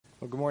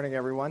Well, good morning,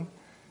 everyone.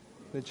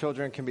 The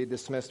children can be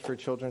dismissed for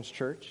Children's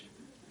Church.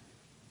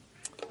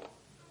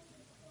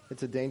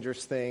 It's a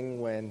dangerous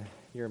thing when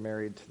you're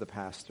married to the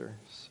pastor.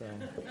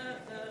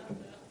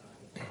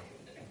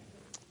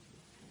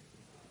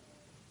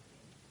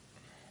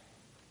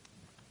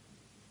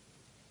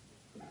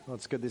 Well,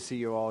 it's good to see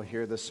you all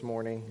here this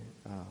morning.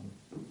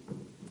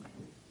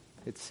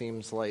 It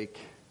seems like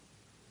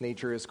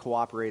nature is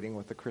cooperating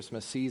with the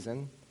Christmas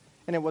season.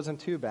 And it wasn't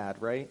too bad,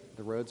 right?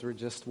 The roads were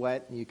just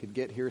wet, and you could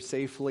get here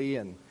safely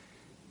and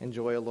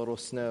enjoy a little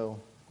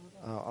snow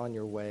on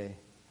your way.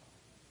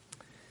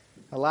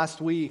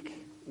 Last week,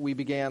 we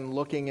began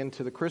looking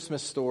into the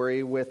Christmas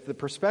story with the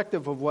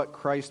perspective of what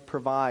Christ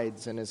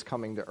provides in his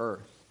coming to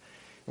earth.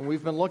 And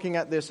we've been looking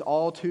at this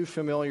all too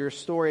familiar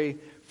story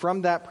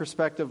from that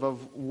perspective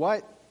of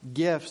what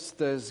gifts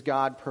does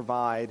God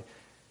provide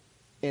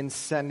in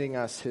sending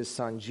us his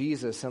son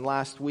Jesus. And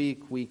last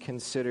week, we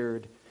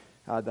considered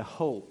the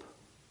hope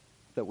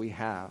that we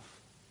have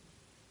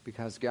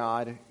because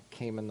God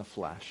came in the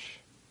flesh.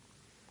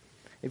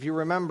 If you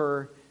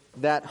remember,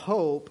 that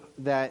hope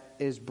that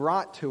is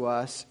brought to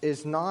us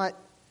is not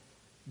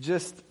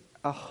just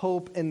a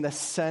hope in the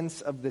sense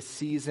of the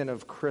season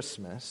of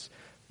Christmas,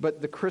 but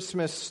the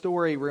Christmas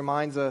story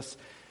reminds us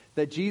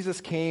that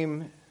Jesus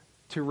came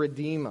to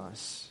redeem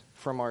us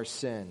from our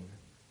sin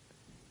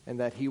and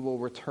that he will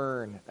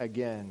return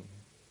again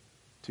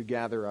to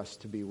gather us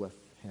to be with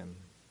him.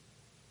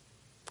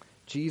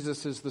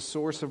 Jesus is the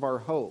source of our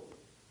hope.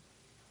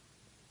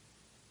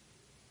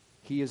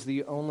 He is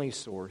the only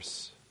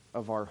source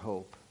of our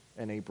hope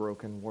in a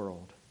broken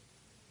world.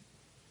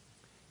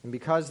 And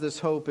because this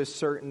hope is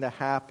certain to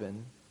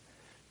happen,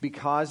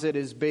 because it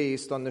is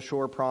based on the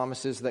sure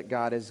promises that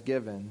God has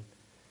given,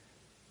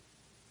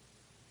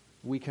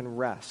 we can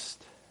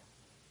rest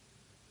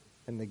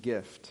in the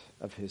gift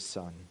of his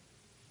Son.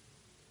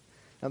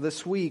 Now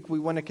this week, we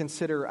want to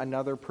consider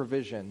another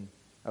provision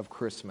of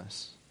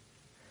Christmas.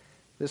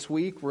 This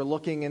week, we're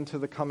looking into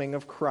the coming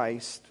of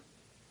Christ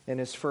in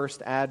his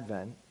first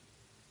advent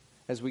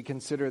as we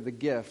consider the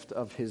gift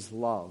of his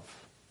love,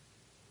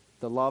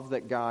 the love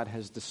that God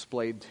has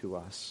displayed to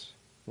us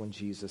when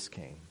Jesus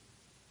came.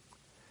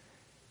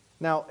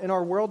 Now, in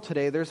our world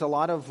today, there's a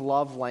lot of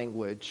love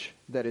language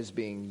that is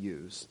being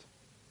used.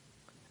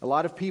 A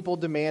lot of people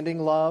demanding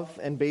love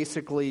and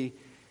basically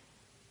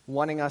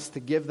wanting us to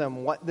give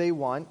them what they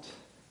want,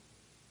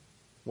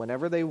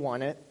 whenever they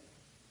want it,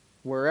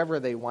 wherever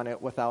they want it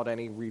without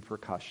any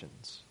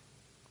repercussions.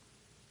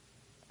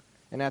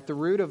 And at the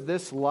root of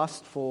this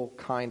lustful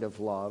kind of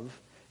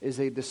love is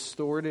a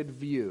distorted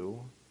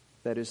view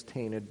that is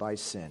tainted by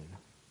sin.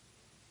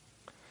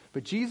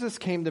 But Jesus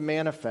came to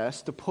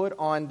manifest, to put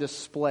on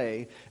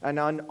display an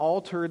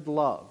unaltered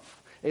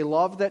love, a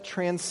love that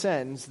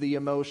transcends the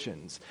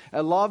emotions,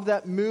 a love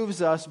that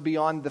moves us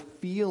beyond the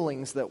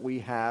feelings that we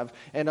have,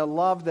 and a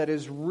love that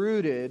is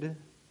rooted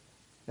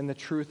in the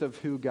truth of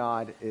who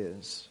God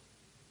is.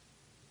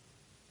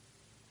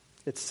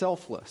 It's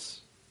selfless.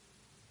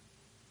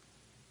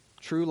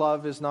 True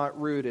love is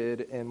not rooted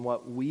in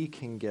what we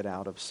can get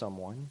out of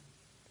someone,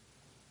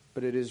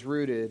 but it is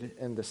rooted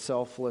in the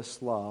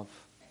selfless love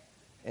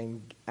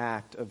and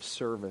act of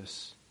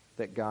service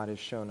that God has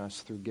shown us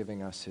through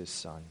giving us his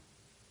Son.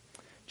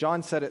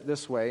 John said it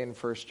this way in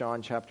 1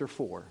 John chapter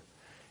 4.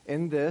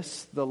 In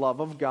this, the love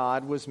of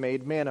God was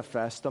made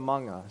manifest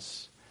among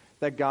us,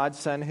 that God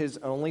sent his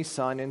only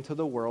Son into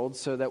the world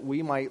so that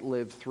we might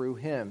live through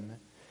him.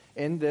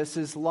 In this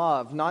is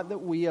love, not that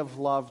we have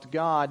loved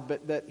God,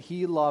 but that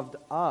he loved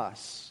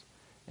us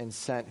and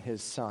sent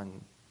his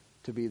Son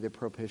to be the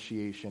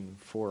propitiation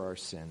for our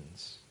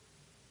sins.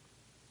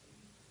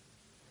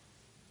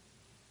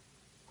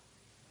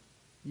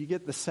 You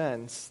get the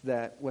sense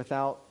that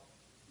without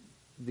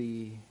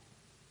the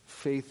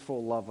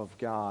faithful love of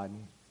God,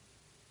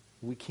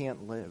 we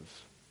can't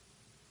live.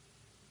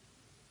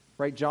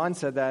 Right? John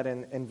said that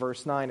in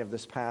verse 9 of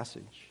this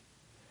passage.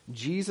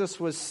 Jesus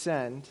was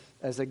sent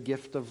as a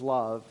gift of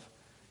love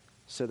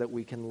so that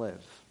we can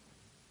live.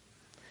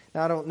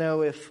 Now, I don't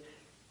know if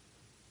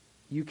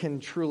you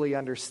can truly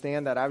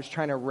understand that. I was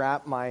trying to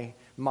wrap my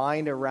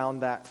mind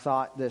around that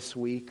thought this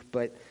week,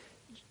 but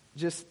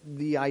just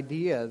the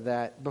idea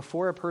that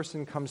before a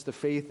person comes to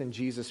faith in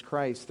Jesus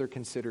Christ, they're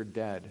considered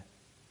dead.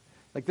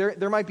 Like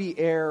there might be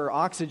air or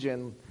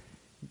oxygen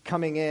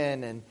coming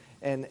in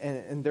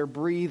and they're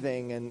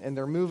breathing and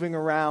they're moving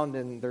around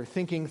and they're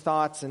thinking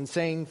thoughts and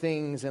saying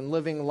things and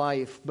living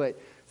life. But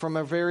from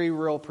a very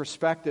real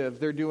perspective,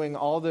 they're doing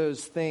all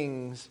those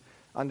things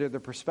under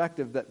the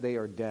perspective that they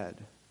are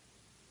dead.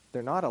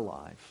 They're not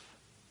alive.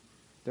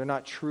 They're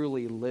not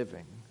truly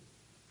living.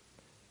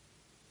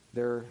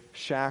 They're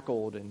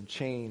shackled and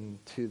chained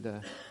to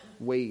the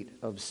weight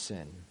of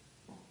sin.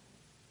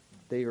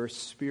 They are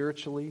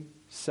spiritually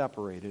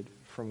separated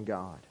from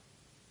God.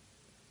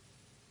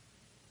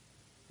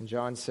 And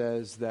John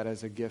says that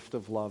as a gift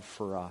of love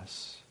for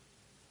us,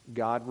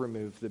 God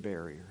removed the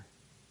barrier.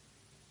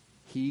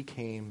 He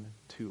came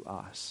to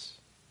us.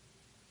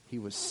 He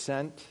was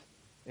sent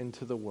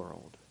into the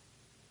world.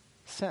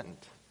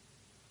 Sent.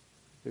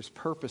 There's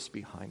purpose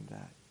behind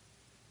that.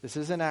 This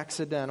isn't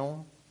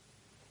accidental.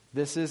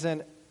 This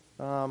isn't,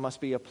 must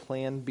be a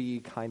plan B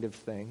kind of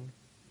thing.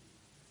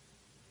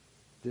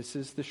 This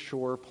is the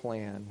sure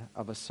plan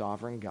of a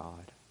sovereign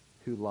God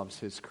who loves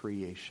his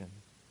creation.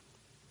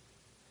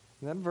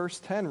 And then verse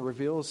 10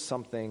 reveals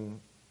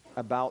something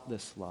about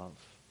this love.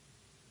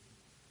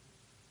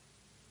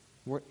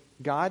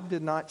 God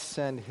did not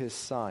send his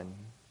son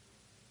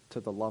to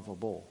the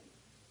lovable.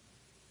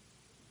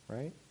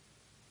 Right?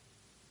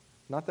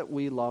 Not that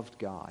we loved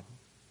God.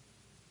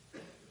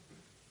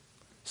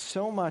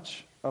 So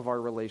much of our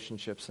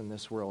relationships in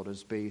this world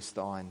is based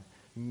on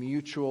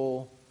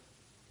mutual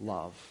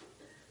love,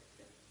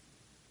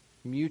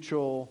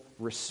 mutual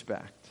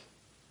respect,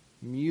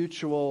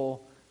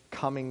 mutual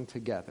coming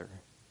together.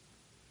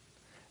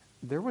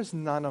 There was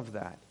none of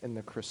that in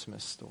the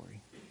Christmas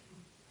story.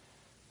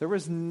 There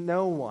was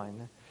no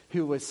one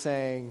who was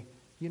saying,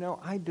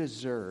 I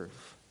deserve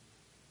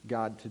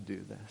God to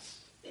do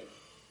this.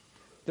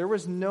 There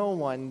was no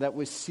one that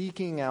was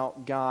seeking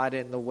out God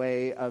in the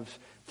way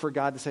for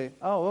God to say,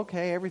 oh,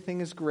 okay, everything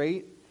is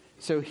great,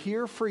 so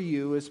here for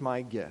you is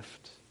my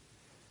gift.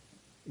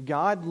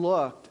 God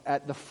looked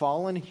at the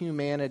fallen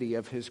humanity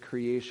of his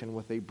creation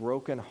with a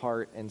broken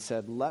heart and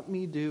said, let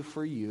me do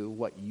for you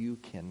what you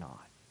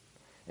cannot,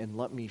 and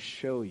let me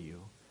show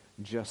you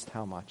just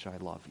how much I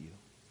love you.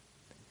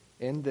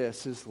 In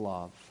this is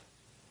love,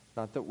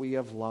 not that we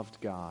have loved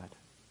God,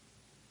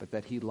 but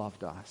that he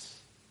loved us.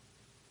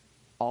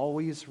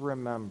 Always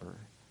remember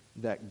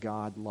that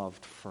God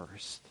loved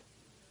first.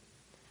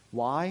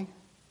 Why?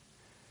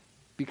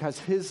 Because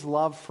his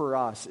love for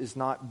us is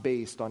not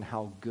based on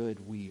how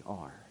good we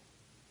are.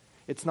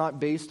 It's not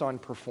based on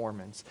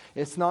performance.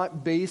 It's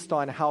not based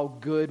on how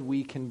good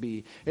we can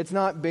be. It's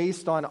not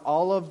based on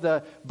all of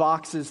the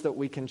boxes that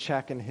we can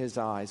check in his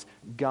eyes.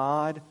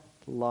 God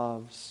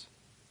loves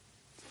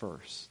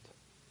first.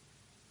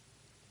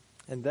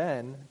 And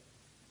then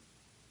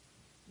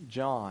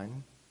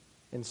John,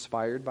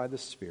 inspired by the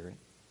Spirit,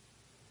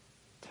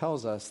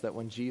 tells us that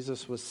when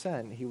Jesus was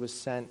sent, he was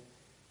sent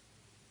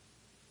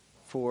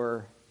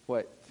for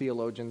what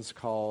theologians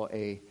call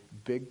a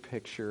big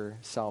picture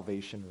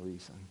salvation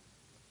reason.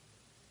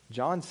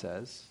 John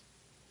says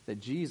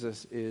that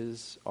Jesus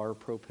is our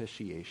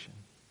propitiation.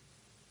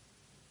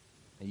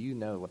 And you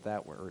know what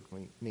that word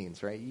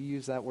means, right? You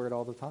use that word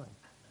all the time.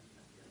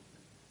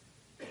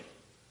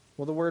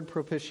 Well, the word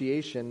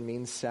propitiation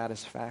means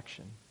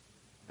satisfaction,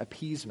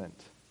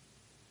 appeasement.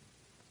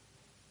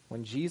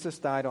 When Jesus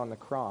died on the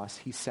cross,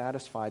 he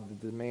satisfied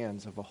the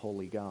demands of a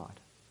holy God.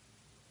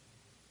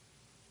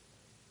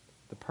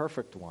 The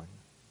perfect one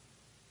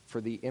for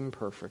the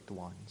imperfect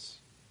ones,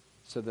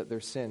 so that their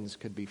sins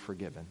could be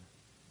forgiven.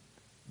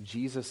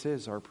 Jesus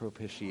is our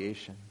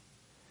propitiation.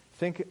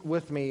 Think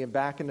with me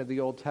back into the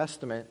Old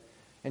Testament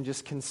and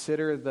just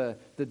consider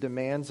the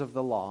demands of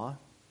the law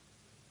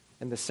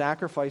and the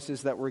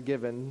sacrifices that were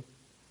given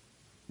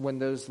when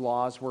those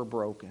laws were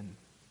broken.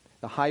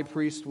 The high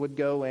priest would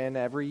go in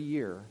every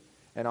year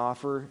and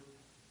offer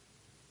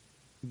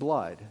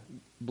blood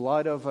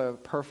of a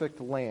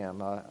perfect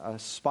lamb, a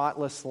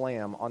spotless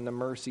lamb on the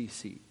mercy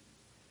seat.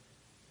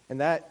 And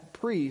that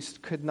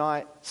priest could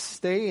not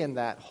stay in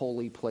that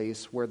holy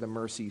place where the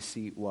mercy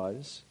seat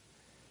was.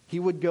 He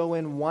would go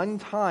in one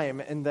time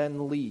and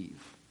then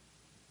leave.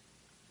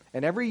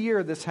 And every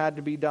year this had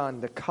to be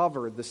done to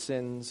cover the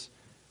sins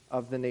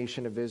of the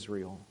nation of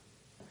Israel.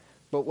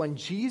 But when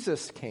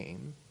Jesus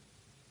came,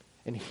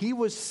 and he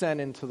was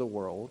sent into the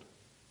world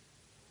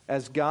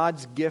as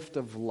God's gift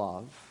of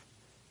love,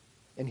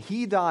 and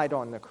he died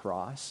on the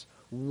cross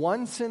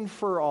once and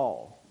for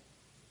all,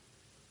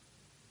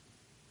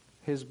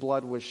 his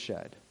blood was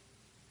shed.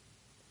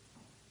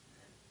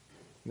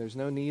 And there's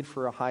no need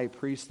for a high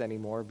priest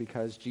anymore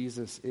because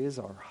Jesus is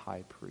our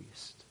high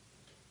priest.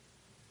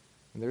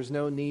 And there's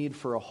no need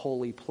for a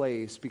holy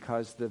place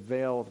because the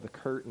veil of the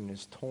curtain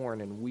is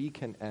torn and we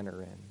can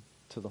enter in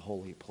to the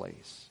holy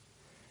place.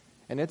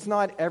 And it's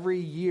not every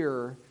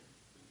year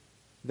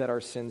that our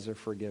sins are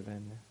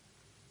forgiven.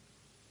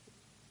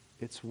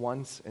 It's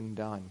once and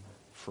done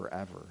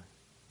forever.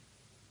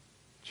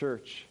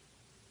 Church,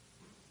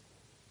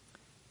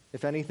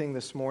 if anything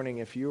this morning,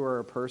 if you are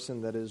a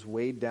person that is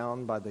weighed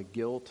down by the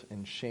guilt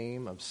and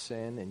shame of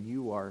sin and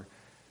you are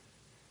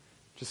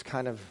just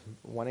kind of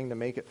wanting to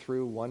make it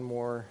through one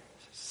more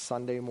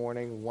Sunday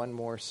morning, one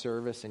more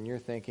service, and you're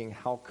thinking,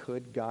 how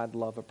could God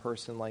love a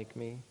person like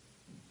me?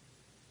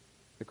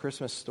 The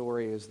Christmas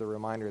story is the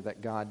reminder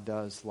that God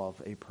does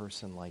love a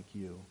person like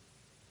you,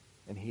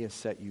 and he has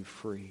set you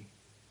free,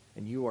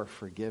 and you are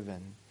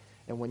forgiven.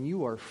 And when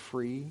you are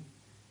free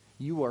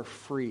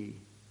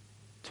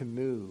to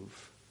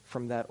move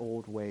from that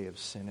old way of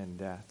sin and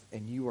death,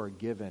 and you are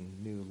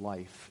given new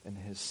life in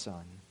his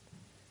Son.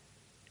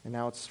 And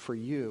now it's for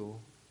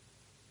you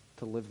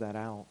to live that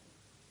out.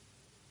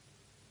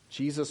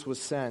 Jesus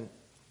was sent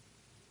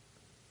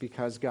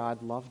because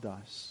God loved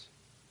us,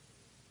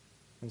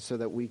 and so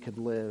that we could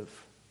live.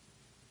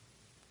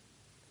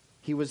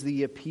 He was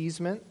the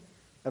appeasement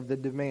of the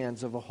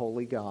demands of a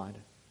holy God.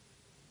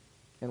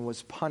 and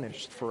was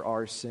punished for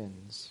our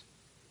sins.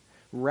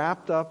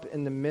 Wrapped up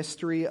in the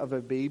mystery of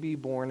a baby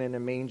born in a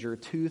manger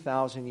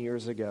 2,000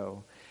 years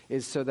ago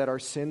is so that our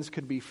sins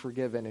could be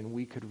forgiven and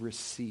we could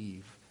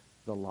receive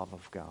the love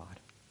of God.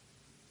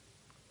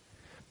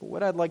 But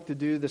what I'd like to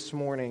do this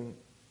morning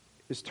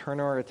is turn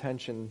our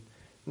attention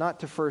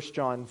not to 1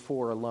 John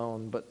 4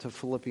 alone, but to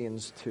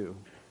Philippians 2.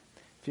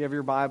 If you have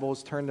your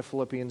Bibles, turn to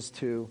Philippians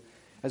 2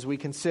 as we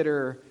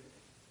consider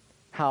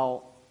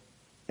how,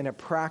 in a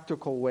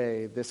practical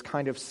way, this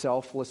kind of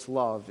selfless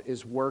love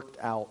is worked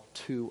out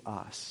to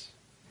us.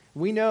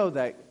 We know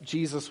that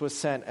Jesus was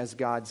sent as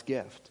God's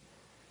gift,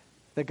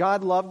 that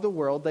God loved the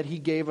world, that he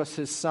gave us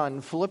his Son.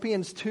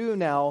 Philippians 2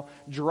 now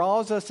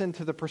draws us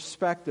into the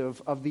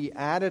perspective of the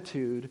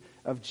attitude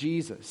of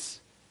Jesus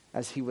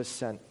as he was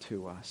sent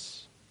to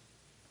us.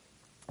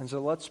 And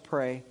so let's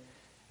pray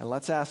and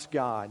let's ask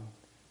God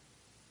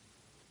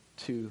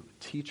to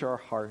teach our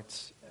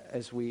hearts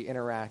as we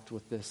interact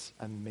with this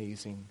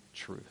amazing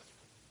truth.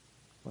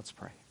 Let's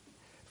pray.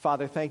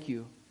 Father, thank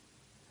you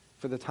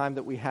for the time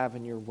that we have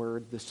in your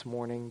word this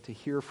morning to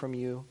hear from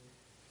you,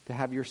 to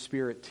have your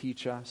Spirit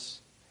teach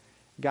us.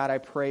 God, I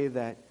pray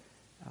that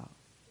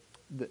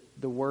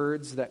the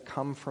words that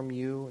come from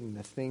you and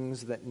the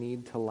things that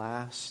need to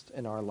last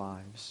in our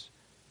lives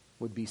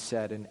would be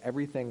said, and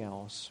everything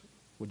else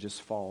would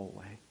just fall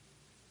away.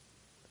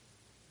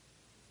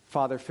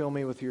 Father, fill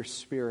me with your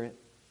Spirit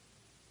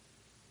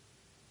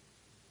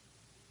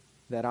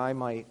that I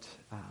might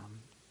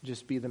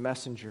just be the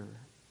messenger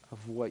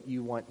of what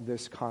you want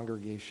this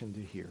congregation to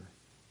hear.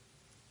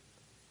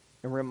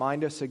 And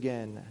remind us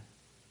again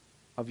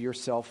of your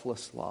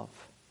selfless love,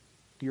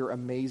 your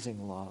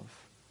amazing love,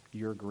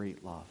 your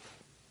great love.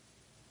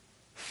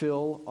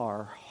 Fill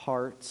our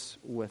hearts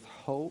with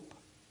hope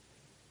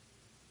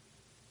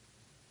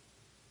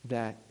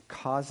that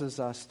causes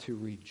us to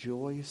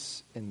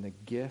rejoice in the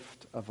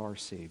gift of our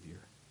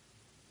Savior.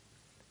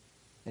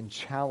 And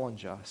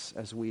challenge us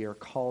as we are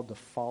called to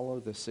follow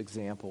this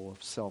example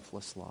of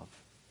selfless love,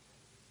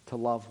 to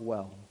love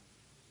well,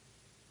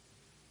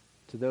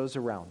 to those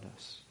around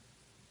us,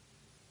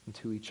 and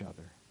to each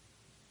other.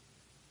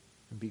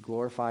 And be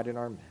glorified in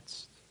our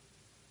midst.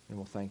 And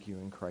we'll thank you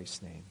in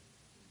Christ's name.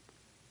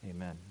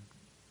 Amen.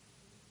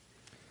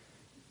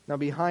 Now,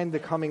 behind the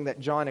coming that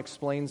John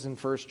explains in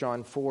 1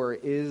 John 4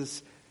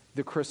 is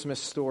the Christmas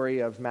story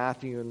of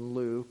Matthew and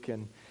Luke.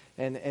 And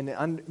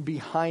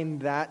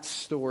behind that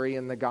story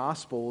in the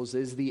Gospels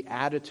is the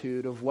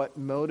attitude of what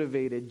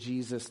motivated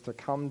Jesus to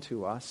come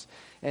to us.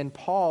 And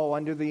Paul,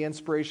 under the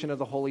inspiration of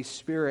the Holy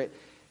Spirit,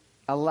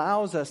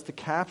 allows us to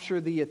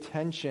capture the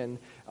attention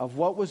of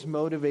what was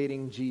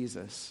motivating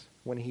Jesus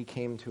when he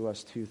came to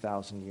us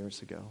 2,000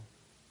 years ago.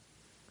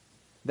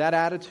 That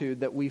attitude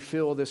that we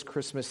feel this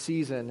Christmas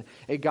season,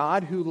 a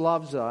God who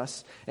loves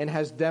us and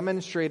has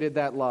demonstrated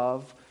that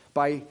love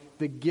by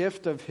the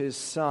gift of his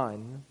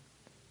Son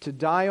to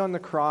die on the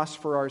cross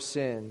for our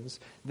sins,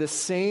 the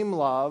same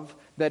love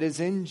that is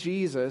in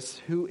Jesus,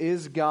 who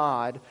is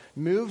God,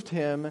 moved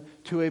him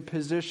to a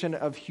position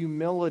of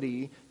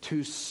humility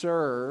to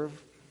serve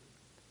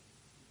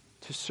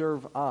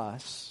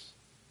us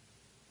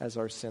as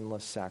our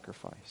sinless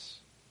sacrifice.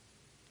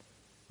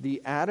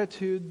 The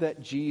attitude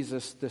that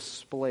Jesus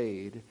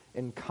displayed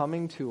in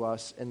coming to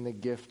us in the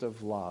gift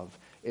of love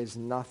is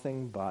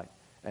nothing but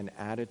an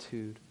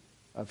attitude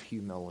of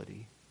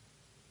humility.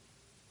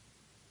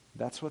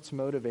 That's what's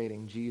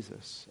motivating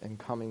Jesus in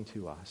coming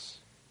to us.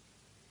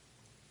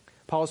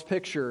 Paul's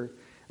picture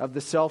of the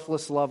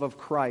selfless love of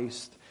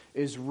Christ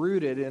is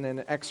rooted in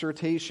an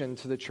exhortation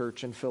to the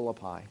church in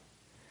Philippi.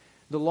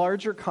 The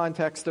larger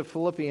context of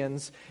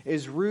Philippians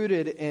is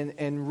rooted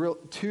in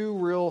two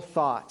real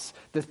thoughts,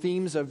 the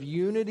themes of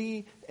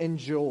unity and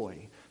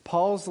joy.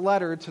 Paul's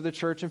letter to the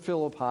church in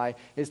Philippi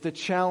is to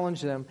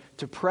challenge them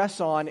to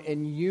press on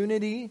in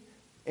unity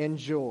and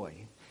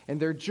joy. And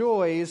their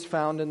joy is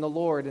found in the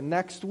Lord. And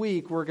next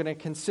week, we're going to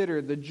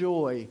consider the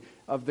joy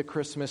of the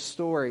Christmas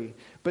story.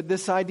 But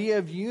this idea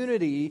of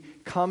unity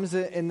comes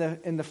in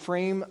the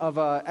frame of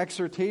an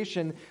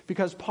exhortation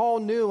because Paul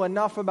knew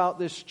enough about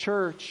this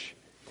church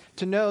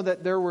to know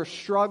that there were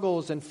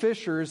struggles and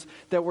fissures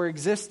that were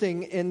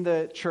existing in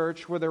the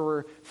church where there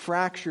were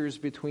fractures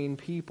between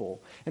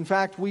people. In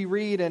fact, we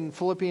read in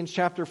Philippians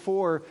chapter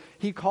 4,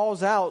 he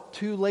calls out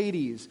two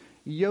ladies,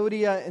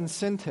 Euodia and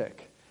Syntyche.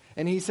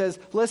 And he says,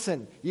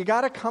 listen, you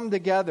got to come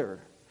together.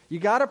 You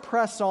got to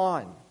press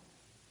on.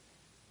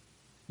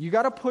 You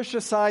got to push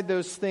aside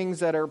those things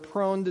that are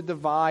prone to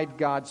divide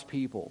God's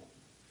people.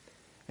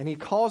 And he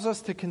calls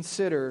us to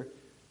consider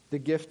the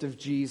gift of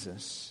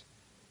Jesus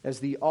as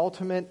the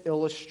ultimate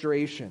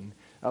illustration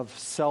of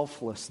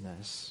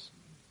selflessness.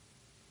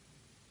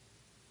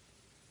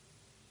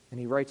 And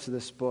he writes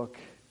this book,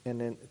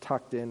 and then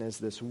tucked in is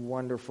this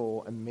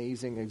wonderful,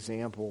 amazing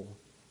example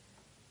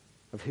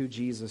of who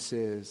Jesus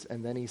is.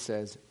 And then he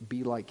says,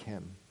 be like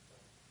him.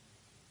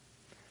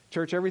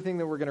 Church, everything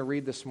that we're going to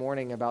read this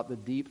morning about the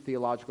deep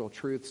theological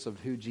truths of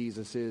who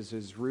Jesus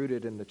is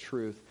rooted in the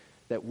truth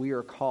that we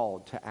are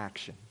called to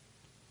action.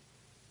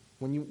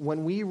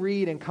 When we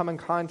read and come in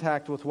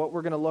contact with what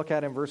we're going to look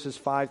at in verses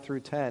 5 through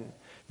 10,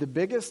 the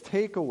biggest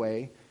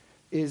takeaway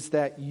is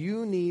that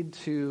you need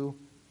to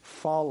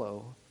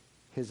follow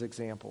his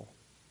example.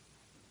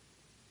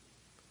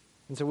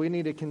 And so we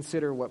need to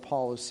consider what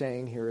Paul is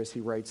saying here as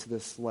he writes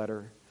this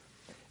letter.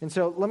 And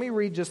so let me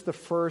read just the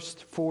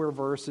first 4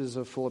 verses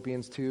of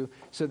Philippians 2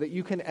 so that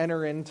you can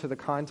enter into the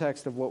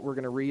context of what we're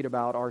going to read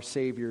about our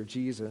Savior,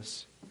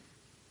 Jesus.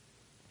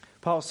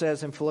 Paul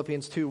says in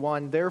Philippians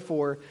 2:1,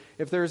 "Therefore,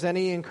 if there is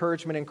any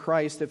encouragement in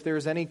Christ, if there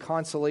is any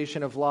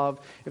consolation of love,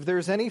 if there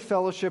is any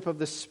fellowship of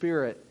the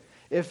Spirit,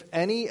 if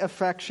any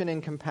affection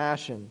and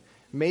compassion,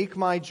 make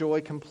my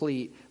joy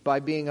complete by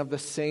being of the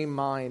same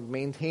mind,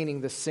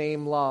 maintaining the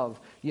same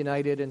love,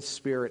 united in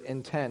spirit,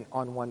 intent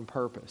on one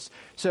purpose."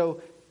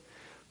 So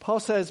Paul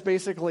says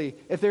basically,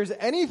 if there's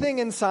anything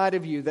inside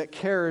of you that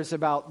cares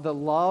about the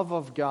love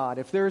of God,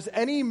 if there's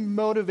any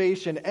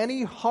motivation,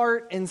 any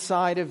heart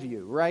inside of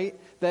you, right,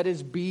 that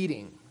is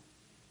beating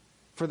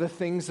for the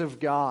things of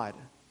God,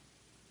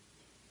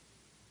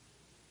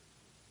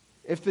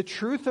 if the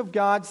truth of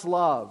God's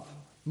love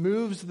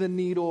moves the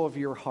needle of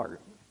your heart,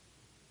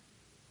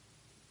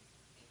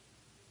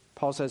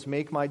 Paul says,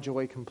 make my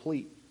joy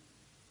complete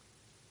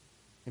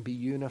and be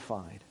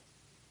unified.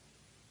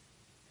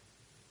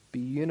 Be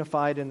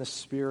unified in the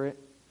Spirit.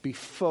 Be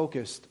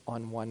focused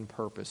on one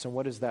purpose. And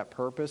what is that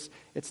purpose?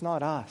 It's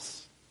not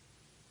us.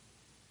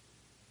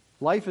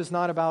 Life is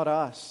not about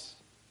us.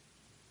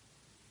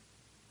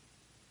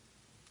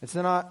 It's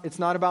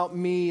not about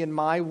me and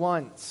my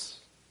wants.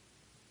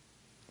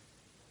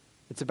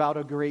 It's about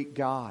a great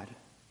God,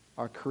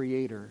 our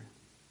Creator,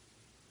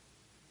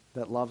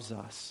 that loves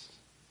us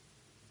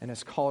and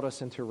has called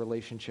us into a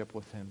relationship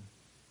with Him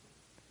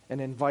and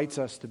invites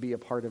us to be a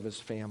part of His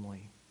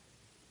family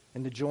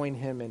and to join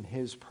Him in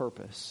His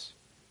purpose,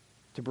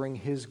 to bring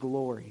His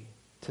glory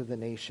to the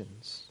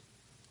nations.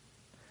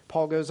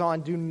 Paul goes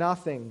on, "Do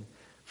nothing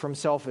from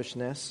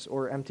selfishness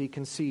or empty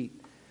conceit,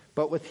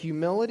 but with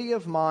humility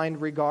of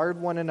mind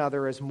regard one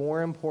another as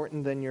more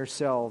important than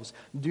yourselves.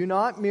 Do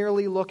not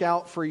merely look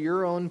out for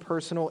your own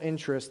personal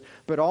interest,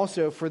 but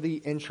also for the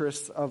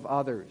interests of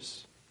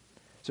others."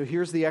 So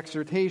here's the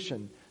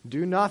exhortation.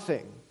 Do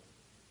nothing.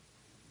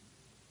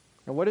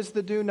 And what is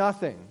the do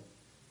nothing?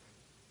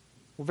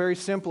 Well, very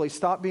simply,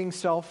 stop being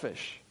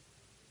selfish.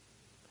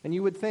 And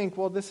you would think,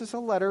 well, this is a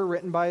letter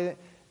written by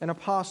an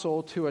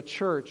apostle to a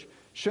church.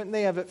 Shouldn't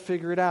they have it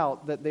figured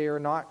out that they are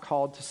not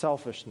called to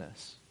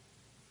selfishness?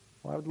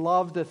 Well, I would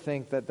love to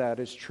think that that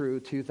is true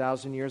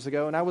 2,000 years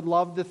ago, and I would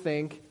love to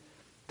think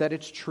that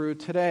it's true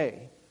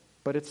today,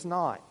 but it's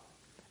not.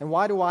 And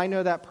why do I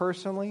know that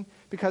personally?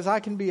 Because I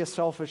can be a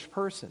selfish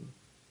person.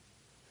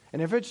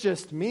 And if it's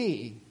just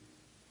me,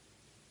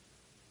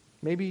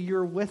 maybe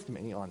you're with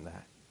me on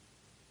that.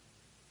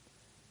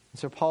 And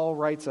so Paul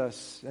writes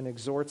us and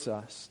exhorts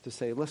us to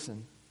say,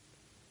 listen,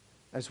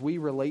 as we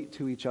relate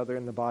to each other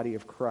in the body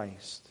of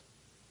Christ,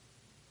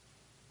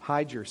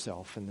 hide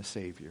yourself in the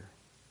Savior.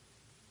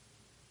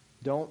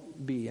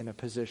 Don't be in a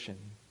position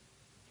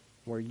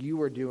where you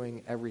are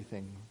doing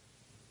everything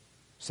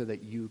so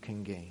that you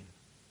can gain.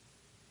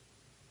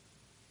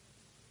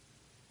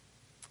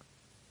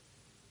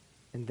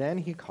 And then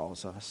he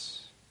calls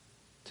us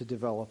to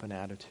develop an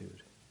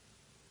attitude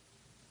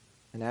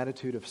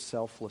of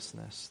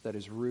selflessness that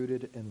is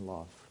rooted in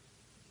love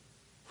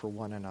for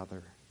one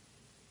another.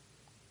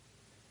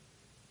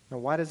 Now,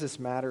 why does this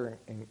matter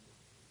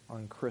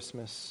on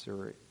Christmas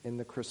or in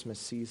the Christmas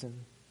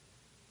season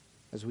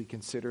as we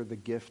consider the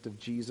gift of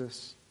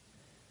Jesus?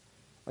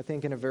 I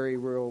think in a very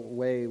real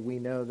way we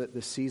know that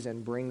the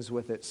season brings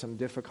with it some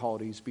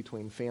difficulties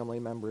between family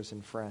members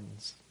and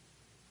friends.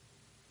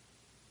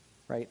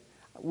 Right?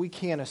 We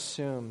can't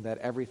assume that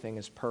everything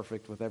is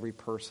perfect with every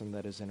person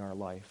that is in our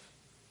life.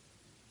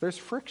 There's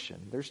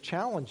friction, there's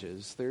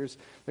challenges,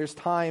 there's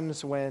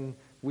times when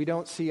we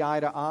don't see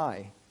eye to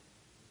eye.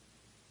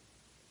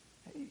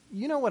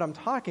 You know what I'm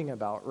talking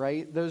about,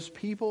 right? Those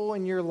people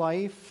in your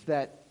life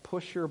that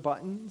push your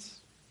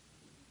buttons,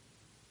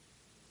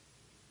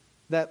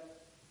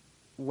 that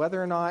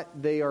whether or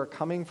not they are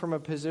coming from a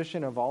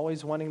position of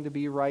always wanting to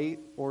be right,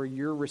 or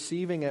you're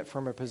receiving it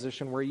from a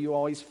position where you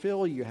always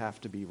feel you have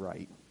to be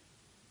right.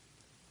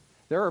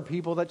 There are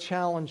people that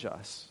challenge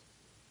us.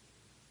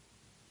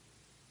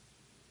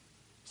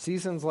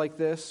 Seasons like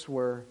this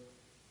where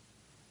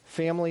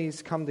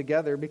families come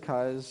together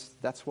because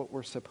that's what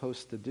we're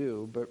supposed to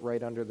do, but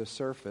right under the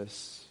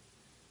surface,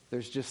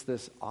 there's just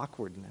this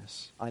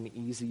awkwardness,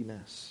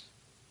 uneasiness.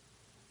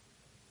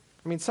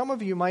 I mean, some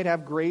of you might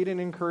have great and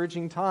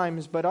encouraging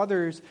times, but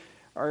others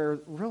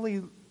are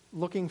really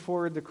looking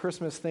forward to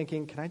Christmas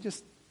thinking, can I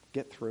just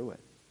get through it?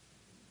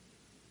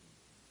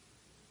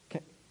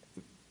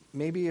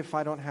 Maybe if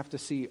I don't have to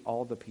see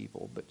all the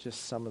people, but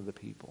just some of the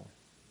people.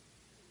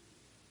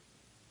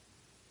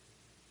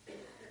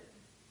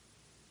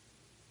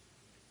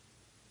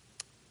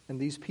 And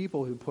these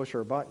people who push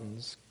our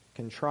buttons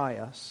can try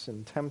us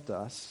and tempt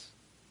us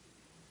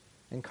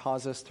and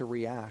cause us to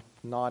react,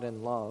 not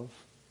in love,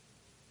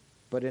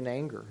 but in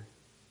anger.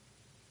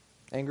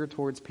 Anger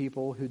towards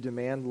people who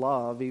demand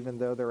love even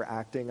though they're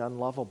acting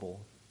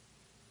unlovable.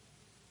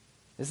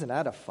 Isn't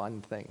that a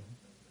fun thing?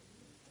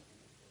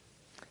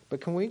 But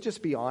can we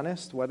just be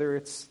honest, whether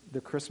it's the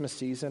Christmas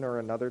season or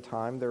another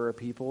time, there are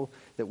people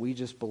that we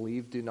just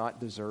believe do not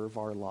deserve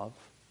our love?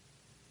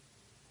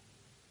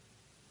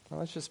 Well,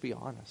 let's just be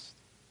honest.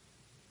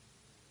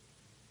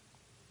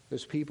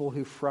 There's people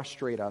who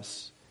frustrate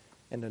us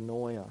and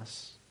annoy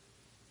us.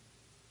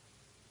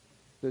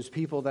 There's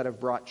people that have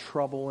brought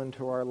trouble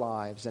into our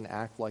lives and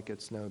act like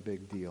it's no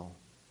big deal.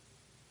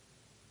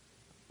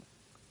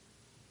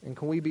 And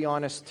can we be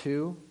honest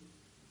too?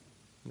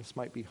 This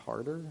might be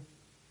harder.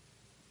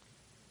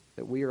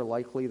 That we are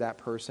likely that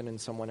person in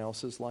someone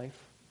else's life.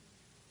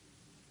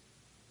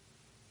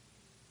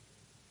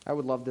 I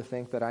would love to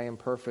think that I am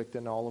perfect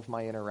in all of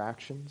my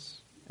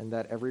interactions and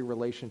that every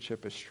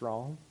relationship is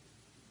strong.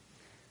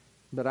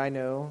 But I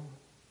know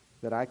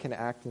that I can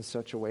act in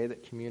such a way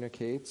that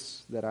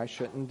communicates that I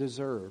shouldn't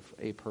deserve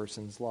a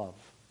person's love.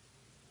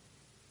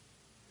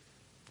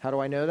 How do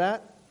I know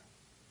that?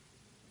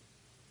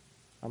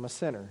 I'm a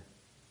sinner.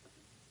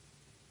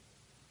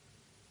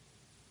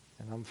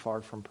 And I'm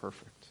far from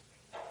perfect.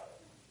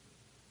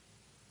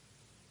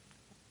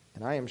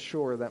 And I am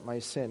sure that my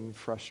sin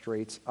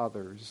frustrates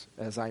others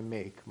as I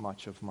make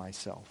much of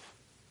myself.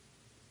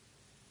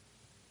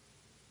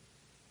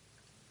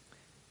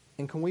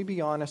 And can we be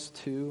honest,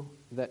 too,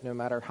 that no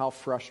matter how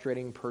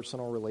frustrating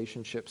personal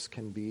relationships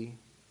can be,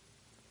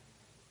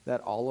 that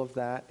all of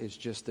that is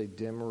just a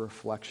dim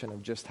reflection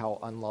of just how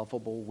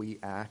unlovable we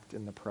act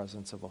in the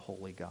presence of a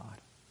holy God?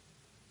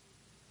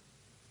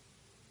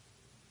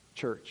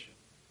 Church,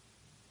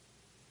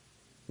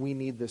 we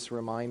need this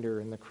reminder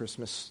in the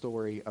Christmas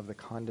story of the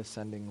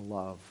condescending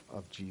love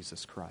of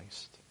Jesus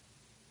Christ.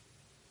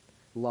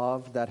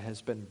 Love that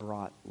has been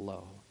brought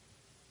low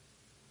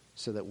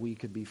so that we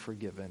could be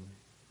forgiven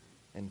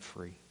and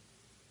free.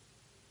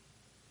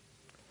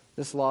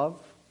 This love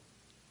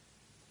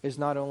is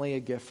not only a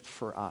gift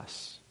for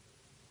us,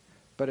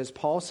 but as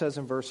Paul says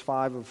in verse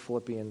 5 of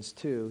Philippians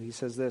 2, he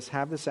says this,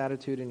 have this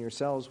attitude in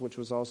yourselves, which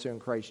was also in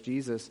Christ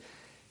Jesus.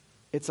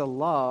 It's a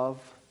love,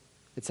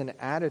 it's an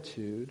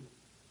attitude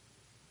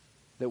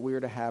that we are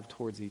to have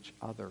towards each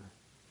other.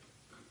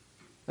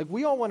 Like,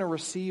 we all want to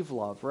receive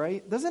love,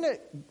 right? Doesn't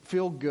it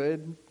feel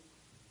good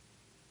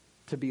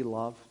to be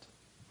loved?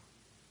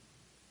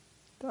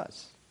 It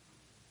does.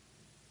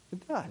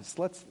 It does.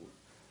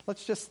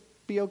 Let's just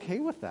be okay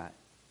with that.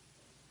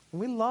 And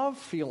we love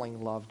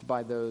feeling loved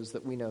by those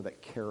that we know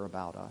that care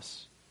about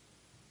us.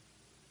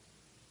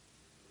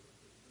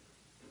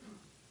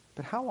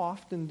 But how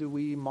often do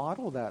we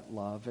model that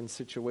love in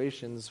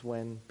situations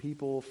when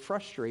people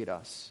frustrate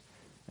us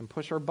and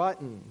push our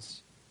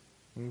buttons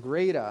and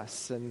grade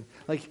us? And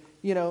do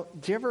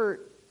you ever,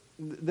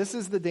 this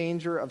is the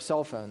danger of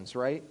cell phones,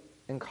 right?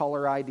 And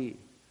caller ID. Do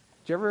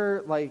you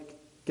ever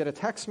get a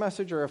text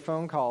message or a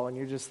phone call and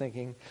you're just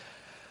thinking,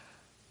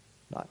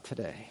 not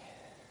today.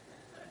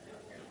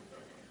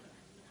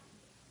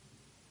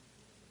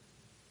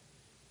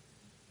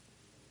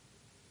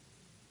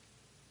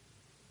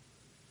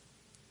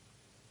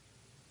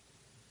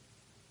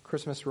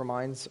 Christmas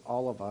reminds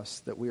all of us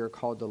that we are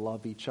called to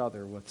love each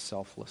other with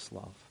selfless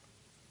love.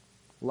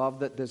 Love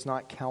that does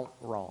not count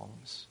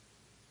wrongs.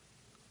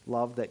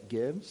 Love that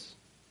gives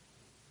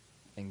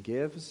and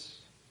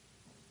gives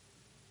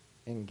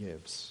and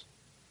gives.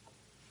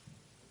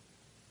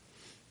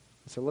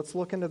 So let's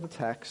look into the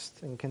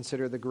text and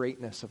consider the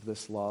greatness of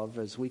this love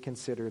as we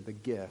consider the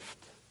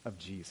gift of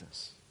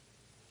Jesus.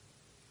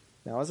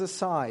 Now, as a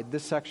side,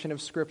 this section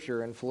of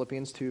Scripture in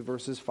Philippians 2,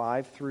 verses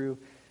 5 through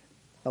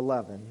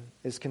 11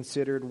 is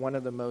considered one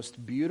of the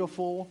most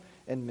beautiful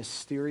and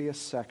mysterious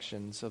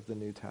sections of the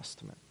New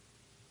Testament.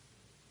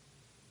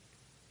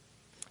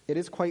 It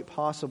is quite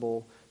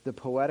possible the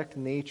poetic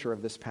nature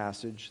of this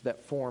passage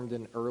that formed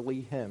an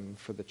early hymn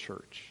for the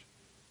church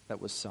that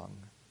was sung.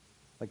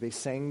 Like they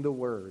sang the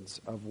words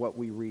of what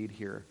we read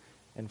here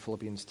in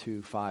Philippians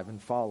 2, 5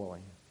 and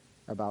following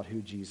about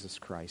who Jesus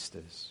Christ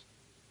is.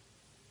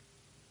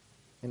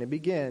 And it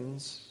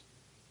begins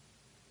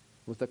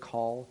with a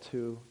call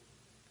to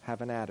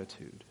have an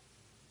attitude.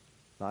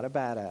 Not a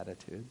bad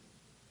attitude,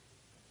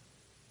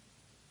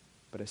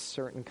 but a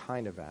certain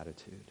kind of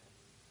attitude.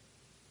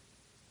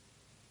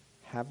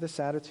 Have this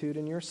attitude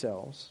in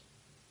yourselves,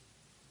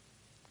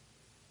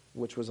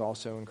 which was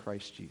also in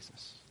Christ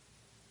Jesus.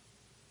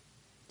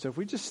 So if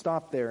we just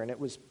stop there and it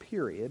was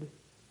period,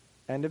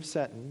 end of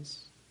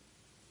sentence,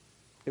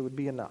 it would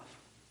be enough.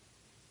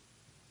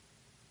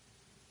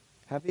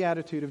 Have the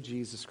attitude of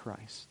Jesus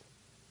Christ.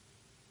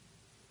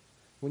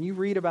 When you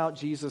read about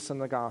Jesus in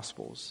the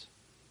Gospels,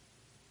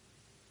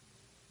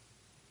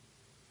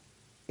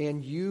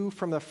 and you,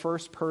 from the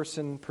first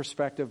person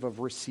perspective of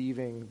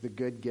receiving the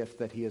good gift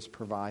that he has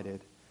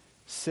provided,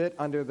 sit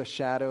under the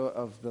shadow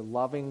of the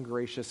loving,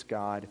 gracious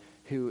God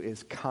who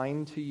is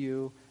kind to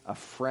you, a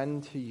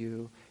friend to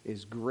you,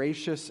 is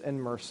gracious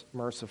and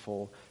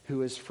merciful,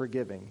 who is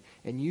forgiving.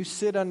 And you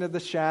sit under the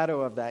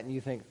shadow of that and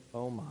you think,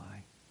 oh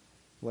my,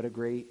 what a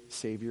great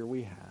Savior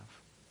we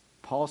have.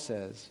 Paul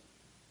says,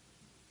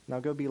 now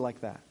go be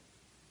like that.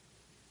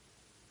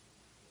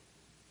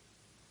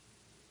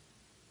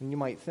 And you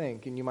might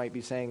think, and you might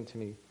be saying to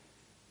me,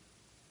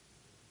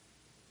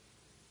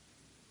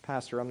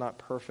 Pastor, I'm not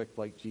perfect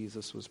like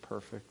Jesus was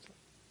perfect.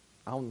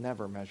 I'll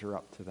never measure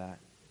up to that.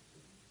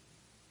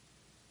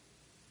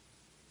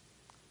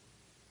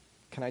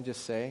 Can I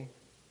just say,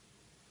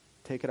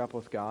 take it up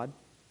with God?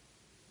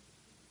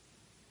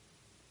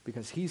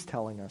 Because He's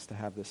telling us to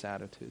have this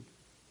attitude.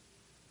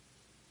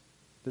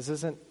 This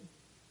isn't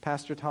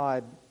Pastor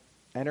Todd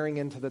entering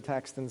into the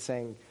text and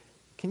saying,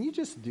 can you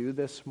just do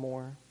this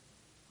more?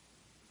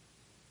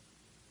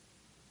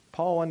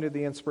 Paul, under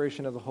the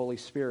inspiration of the Holy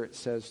Spirit,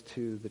 says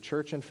to the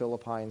church in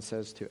Philippi and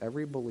says to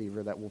every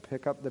believer that will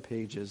pick up the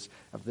pages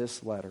of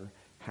this letter,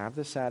 have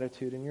this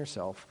attitude in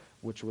yourself,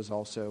 which was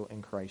also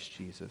in Christ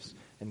Jesus.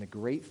 And the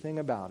great thing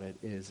about it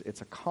is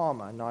it's a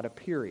comma, not a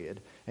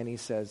period. And he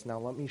says, now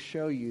let me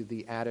show you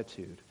the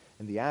attitude.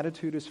 And the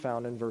attitude is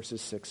found in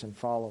verses 6 and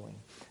following.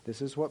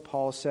 This is what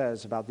Paul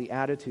says about the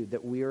attitude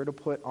that we are to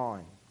put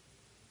on.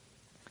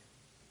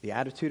 The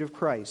attitude of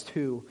Christ,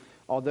 who,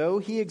 although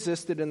he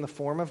existed in the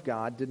form of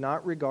God, did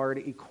not regard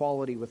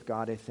equality with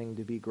God a thing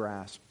to be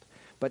grasped,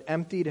 but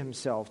emptied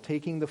himself,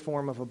 taking the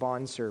form of a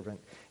bondservant,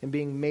 and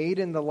being made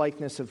in the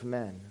likeness of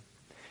men.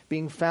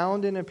 Being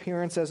found in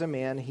appearance as a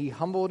man, he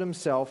humbled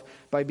himself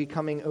by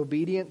becoming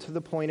obedient to the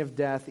point of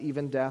death,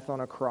 even death on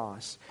a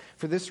cross.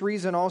 For this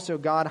reason also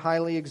God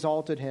highly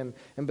exalted him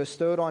and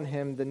bestowed on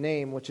him the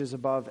name which is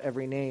above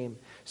every name,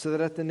 so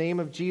that at the name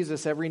of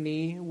Jesus every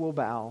knee will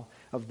bow,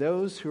 of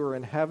those who are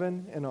in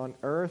heaven and on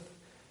earth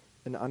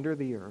and under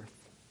the earth,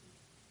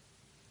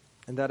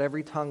 and that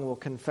every tongue will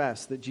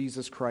confess that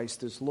Jesus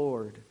Christ is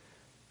Lord,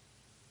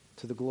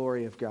 to the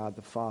glory of God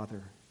the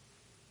Father.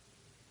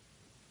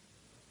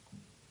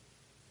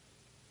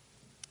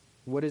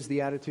 What is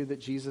the attitude that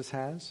Jesus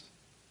has?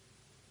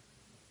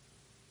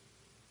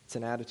 It's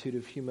an attitude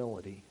of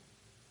humility,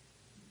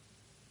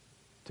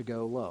 to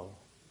go low,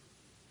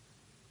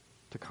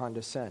 to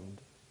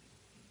condescend.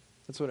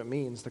 That's what it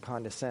means to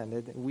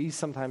condescend. We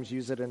sometimes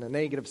use it in a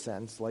negative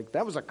sense, like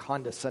that was a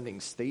condescending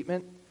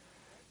statement.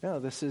 No,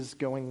 this is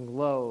going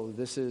low.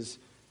 This is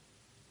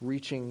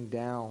reaching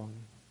down.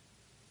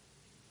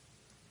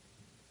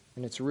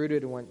 And it's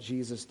rooted in what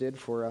Jesus did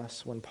for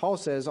us. When Paul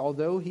says,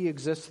 although he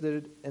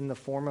existed in the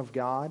form of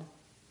God,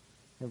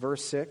 in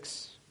verse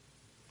 6,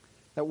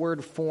 that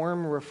word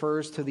form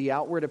refers to the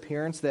outward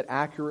appearance that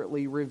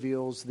accurately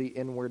reveals the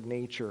inward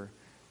nature.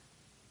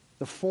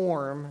 The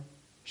form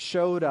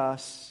showed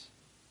us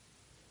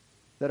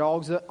that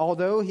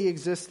although he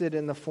existed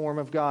in the form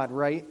of God,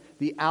 right?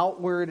 The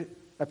outward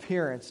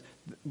appearance,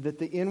 that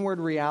the inward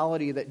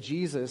reality that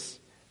Jesus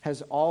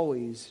has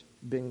always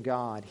been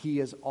God. He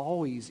has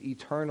always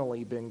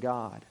eternally been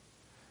God.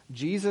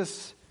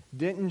 Jesus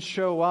didn't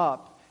show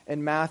up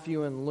in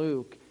Matthew and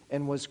Luke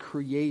and was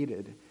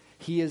created.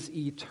 He is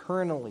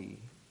eternally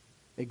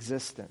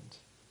existent.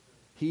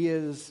 He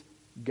is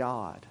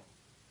God.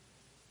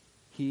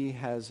 He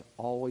has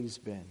always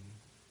been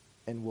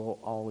and will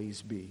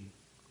always be.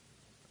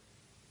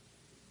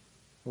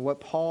 What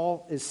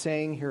Paul is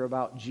saying here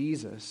about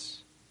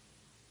Jesus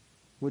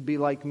would be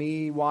like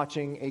me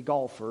watching a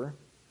golfer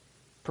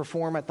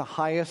perform at the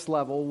highest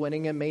level,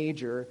 winning a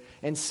major,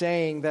 and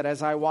saying that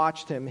as I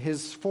watched him,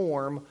 his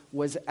form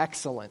was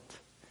excellent.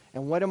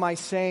 And what am I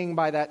saying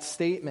by that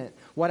statement?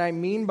 What I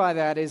mean by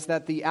that is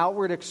that the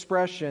outward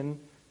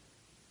expression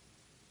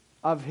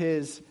of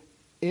his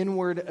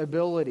inward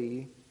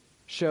ability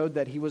showed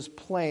that he was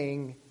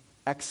playing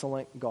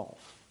excellent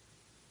golf.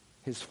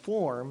 His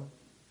form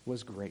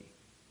was great.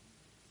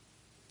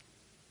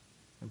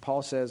 And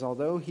Paul says,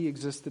 although he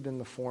existed in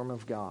the form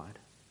of God,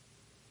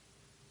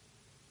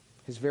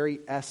 his very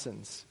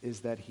essence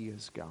is that he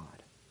is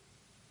God.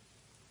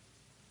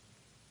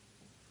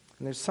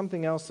 And there's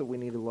something else that we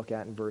need to look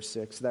at in verse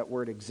 6. That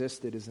word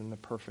existed is in the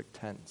perfect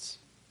tense.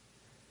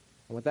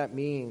 And what that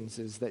means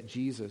is that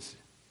Jesus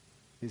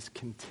is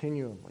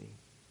continually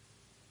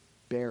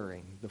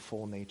bearing the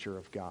full nature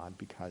of God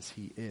because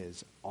he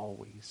is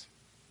always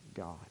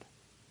God.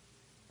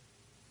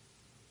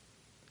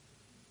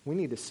 We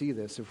need to see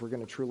this if we're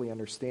going to truly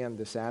understand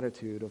this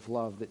attitude of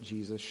love that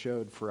Jesus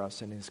showed for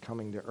us in his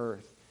coming to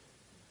earth.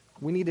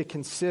 We need to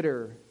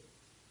consider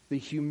the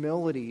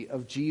humility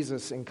of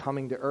Jesus in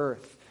coming to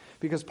earth.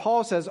 Because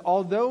Paul says,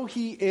 although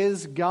he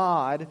is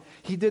God,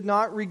 he did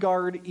not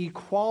regard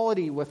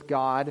equality with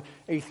God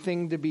a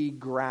thing to be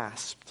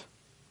grasped.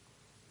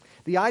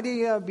 The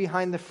idea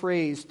behind the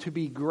phrase to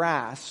be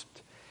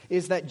grasped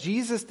is that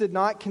Jesus did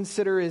not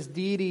consider his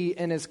deity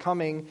and his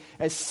coming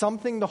as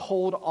something to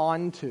hold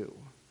on to.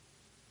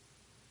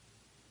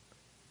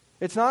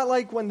 It's not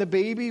like when the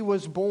baby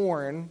was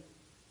born,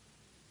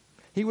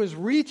 he was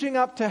reaching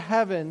up to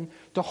heaven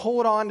to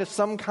hold on to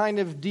some kind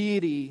of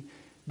deity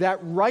that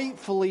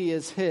rightfully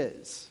is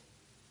his.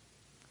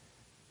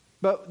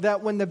 But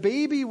that when the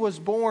baby was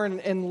born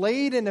and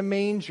laid in a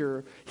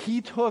manger,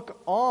 he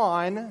took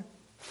on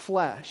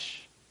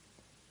flesh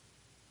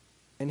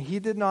And he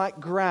did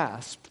not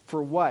grasp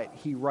for what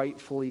he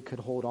rightfully could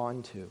hold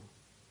on to.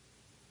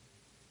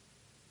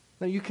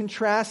 Now you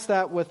contrast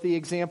that with the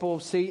example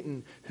of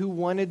Satan, who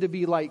wanted to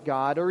be like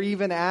God, or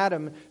even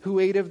Adam, who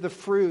ate of the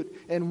fruit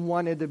and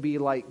wanted to be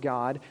like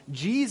God.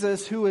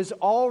 Jesus, who is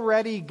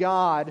already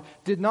God,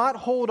 did not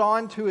hold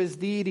on to his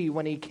deity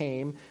when he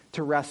came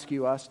to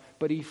rescue us,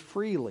 but he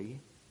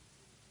freely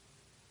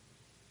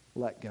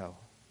let go.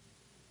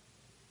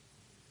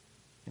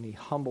 And he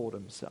humbled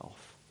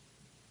himself.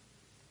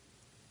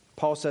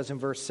 Paul says in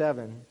verse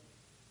 7,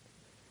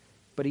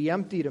 but he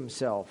emptied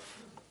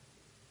himself.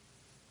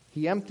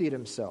 He emptied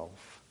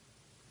himself.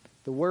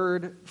 The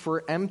word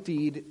for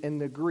emptied in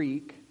the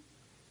Greek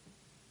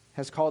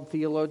has called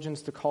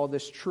theologians to call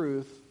this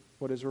truth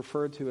what is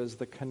referred to as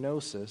the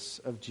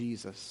kenosis of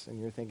Jesus. And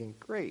you're thinking,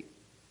 great,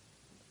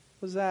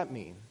 what does that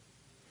mean?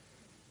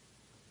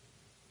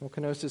 Well,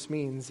 kenosis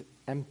means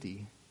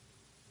empty.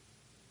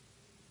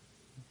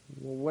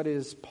 Well, what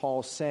is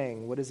Paul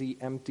saying? What is he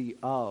empty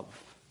of?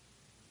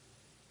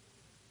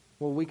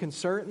 Well, we can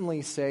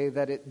certainly say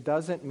that it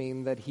doesn't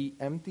mean that he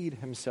emptied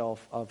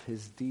himself of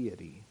his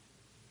deity.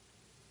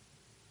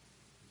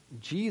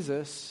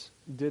 Jesus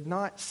did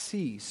not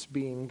cease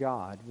being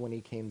God when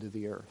he came to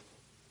the earth.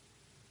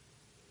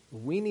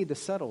 We need to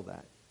settle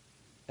that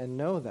and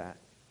know that.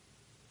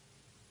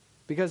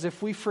 Because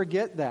if we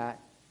forget that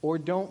or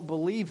don't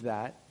believe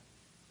that,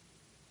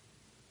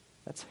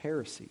 that's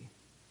heresy.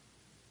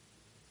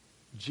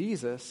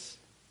 Jesus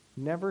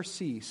never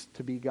ceased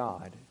to be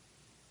God.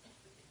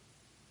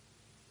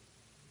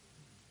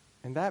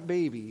 And that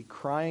baby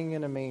crying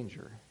in a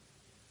manger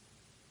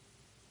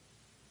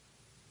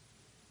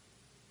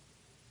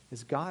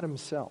is God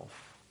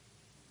himself.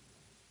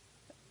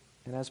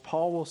 And as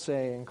Paul will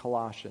say in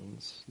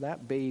Colossians,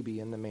 that baby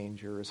in the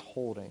manger is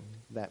holding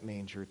that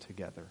manger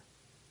together.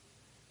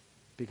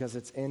 Because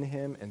it's in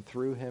him and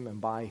through him and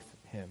by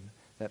him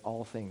that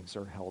all things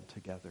are held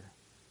together.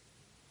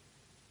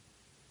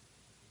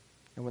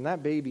 And when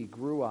that baby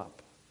grew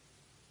up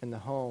in the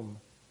home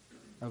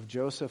of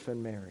Joseph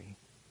and Mary,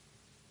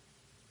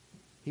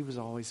 he was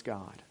always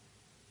God.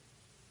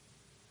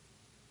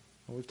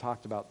 And we've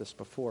talked about this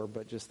before,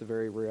 but just the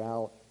very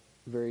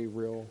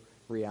real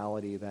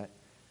reality that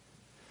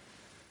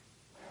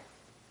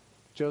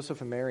Joseph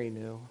and Mary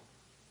knew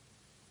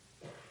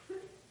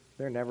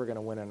they're never going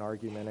to win an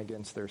argument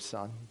against their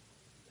son.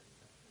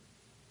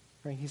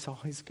 Right? He's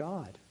always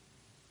God.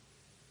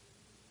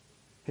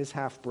 His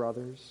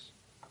half-brothers,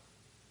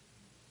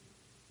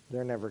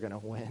 they're never going to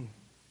win.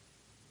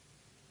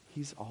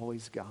 He's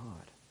always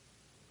God.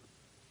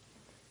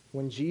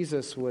 When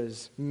Jesus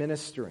was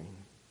ministering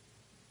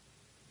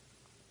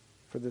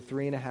for the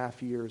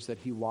 3.5 years that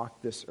he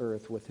walked this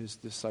earth with his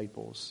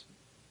disciples,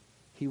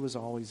 he was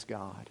always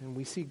God. And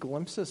we see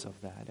glimpses of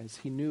that as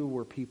he knew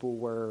where people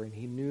were and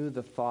he knew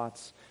the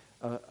thoughts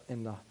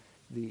and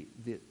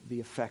the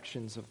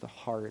affections of the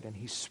heart. And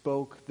he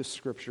spoke the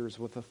scriptures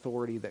with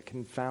authority that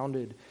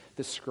confounded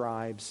the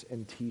scribes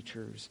and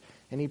teachers.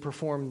 And he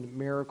performed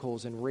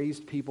miracles and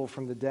raised people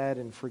from the dead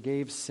and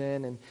forgave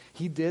sin. And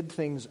he did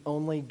things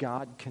only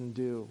God can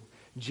do.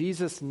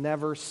 Jesus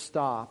never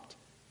stopped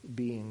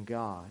being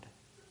God.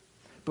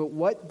 But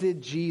what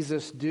did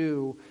Jesus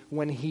do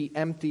when he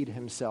emptied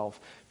himself?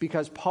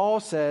 Because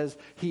Paul says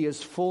he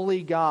is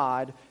fully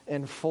God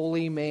and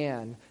fully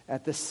man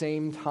at the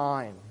same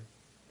time.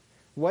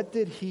 What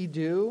did he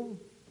do?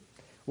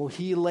 Well,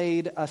 he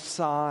laid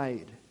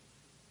aside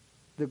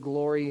the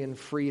glory and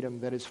freedom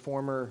that his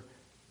former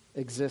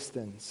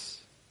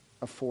existence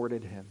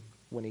afforded him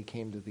when he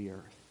came to the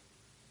earth.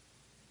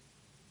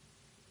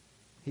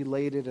 He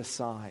laid it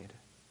aside.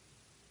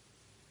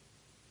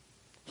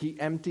 He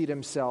emptied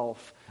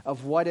himself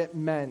of what it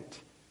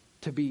meant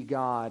to be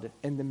God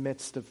in the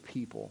midst of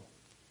people.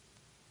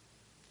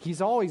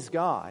 He's always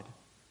God,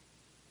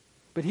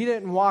 but he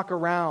didn't walk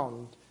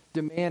around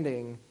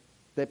demanding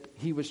that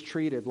he was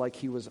treated like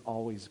he was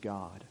always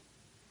God.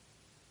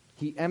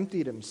 He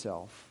emptied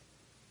himself,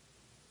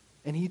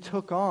 and he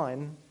took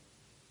on,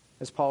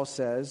 as Paul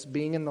says,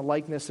 being in the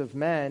likeness of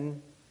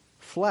men,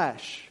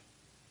 flesh.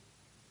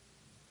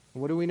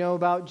 And what do we know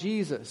about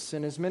Jesus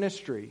and his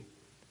ministry?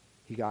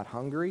 He got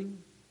hungry,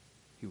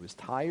 he was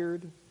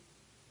tired,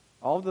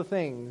 all the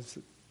things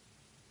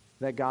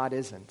that God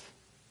isn't.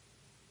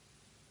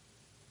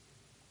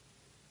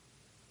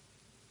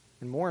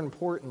 And more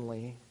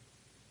importantly,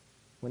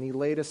 when he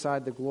laid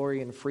aside the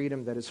glory and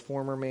freedom that his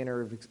former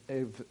manner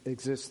of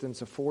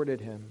existence afforded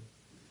him,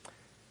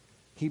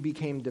 he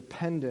became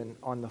dependent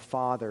on the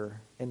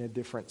Father in a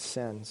different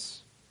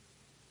sense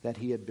that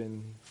he had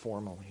been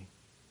formerly.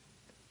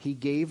 He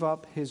gave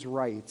up his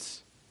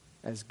rights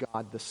as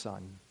God the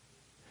Son.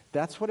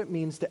 That's what it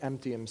means to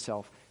empty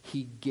himself.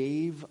 He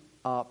gave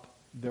up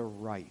the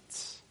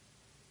rights.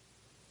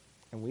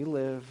 And we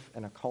live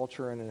in a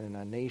culture and in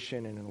a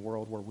nation and in a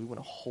world where we want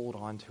to hold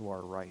on to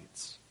our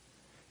rights.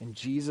 And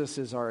Jesus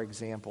is our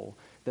example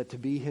that to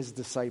be his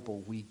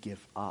disciple, we give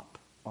up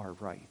our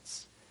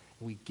rights.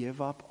 We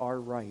give up our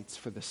rights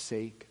for the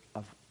sake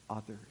of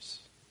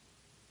others.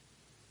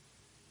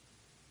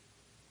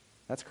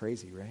 That's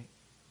crazy, right?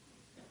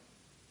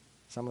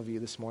 Some of you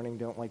this morning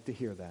don't like to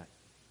hear that.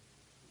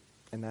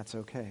 And that's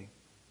okay.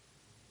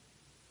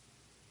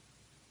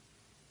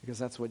 Because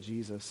that's what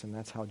Jesus, and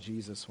that's how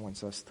Jesus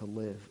wants us to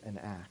live and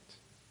act.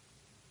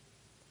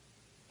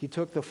 He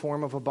took the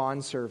form of a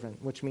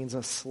bondservant, which means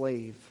a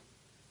slave,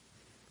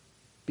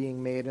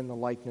 being made in the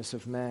likeness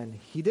of men.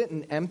 He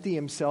didn't empty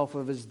himself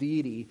of his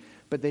deity,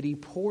 but that he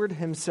poured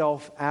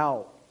himself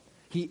out.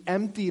 He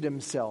emptied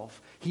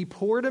himself. He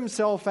poured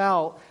himself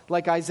out,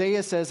 like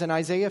Isaiah says in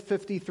Isaiah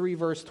 53,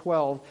 verse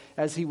 12,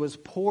 as he was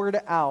poured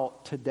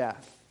out to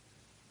death.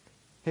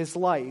 His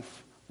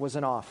life was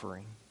an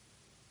offering,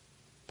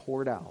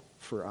 poured out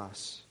for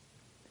us.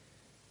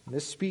 And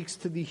this speaks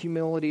to the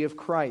humility of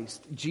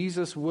Christ.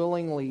 Jesus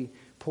willingly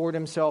poured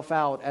himself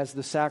out as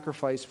the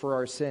sacrifice for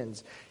our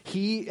sins.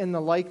 He, in the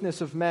likeness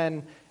of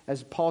men,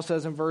 as Paul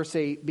says in verse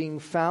 8, being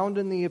found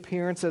in the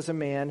appearance as a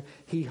man,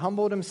 he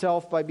humbled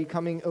himself by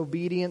becoming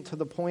obedient to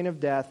the point of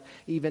death,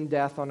 even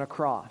death on a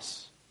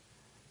cross.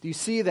 Do you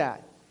see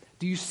that?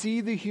 Do you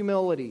see the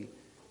humility?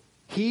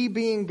 He,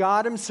 being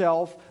God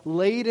himself,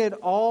 laid it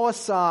all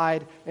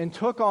aside and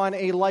took on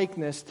a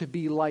likeness to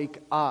be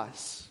like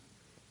us,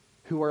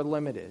 who are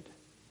limited.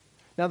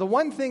 Now, the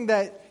one thing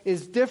that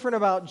is different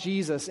about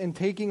Jesus in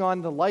taking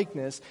on the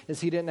likeness is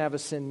he didn't have a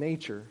sin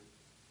nature.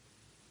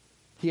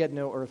 He had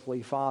no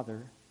earthly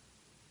father.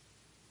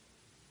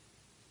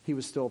 He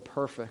was still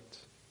perfect.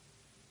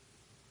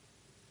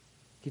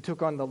 He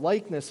took on the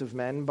likeness of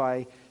men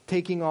by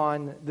taking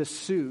on the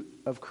suit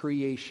of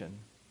creation.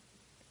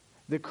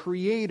 The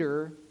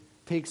Creator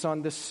takes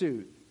on the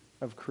suit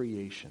of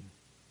creation.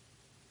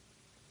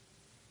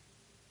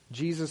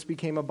 Jesus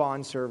became a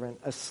bondservant,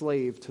 a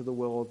slave to the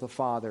will of the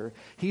Father.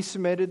 He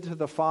submitted to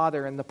the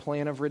Father in the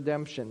plan of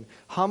redemption,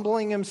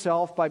 humbling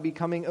himself by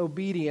becoming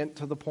obedient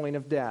to the point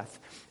of death.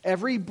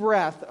 Every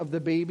breath of the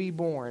baby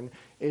born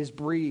is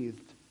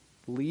breathed,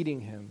 leading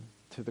him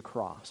to the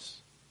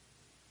cross.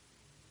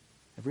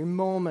 Every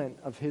moment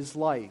of his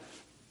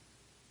life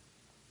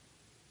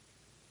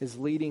is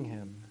leading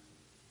him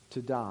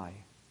to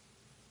die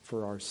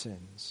for our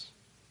sins.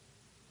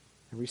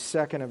 Every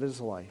second of his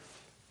life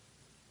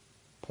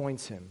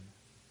points him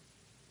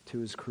to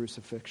his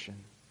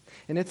crucifixion.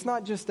 And it's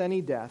not just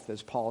any death,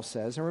 as Paul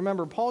says. And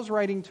remember, Paul's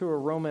writing to a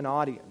Roman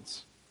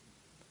audience.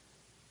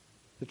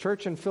 The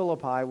church in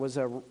Philippi was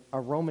a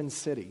Roman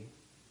city.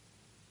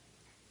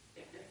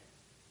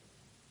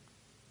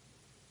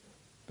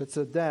 But it's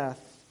a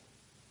death,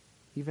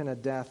 even a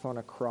death on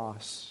a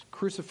cross.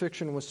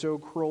 Crucifixion was so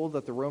cruel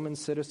that the Roman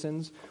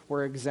citizens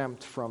were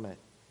exempt from it.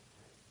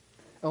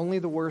 Only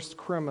the worst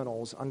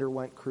criminals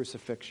underwent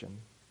crucifixion.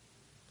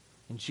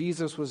 And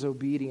Jesus was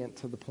obedient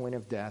to the point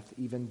of death,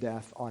 even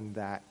death on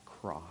that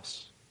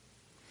cross.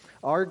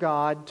 Our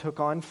God took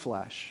on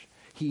flesh.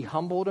 He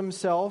humbled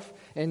himself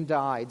and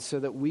died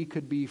so that we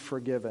could be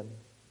forgiven.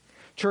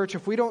 Church,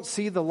 if we don't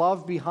see the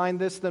love behind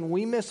this, then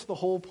we miss the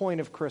whole point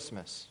of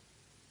Christmas.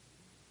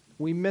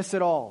 We miss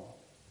it all.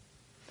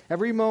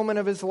 Every moment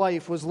of his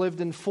life was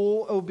lived in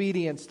full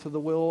obedience to the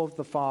will of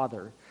the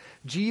Father.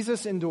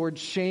 Jesus endured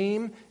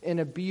shame and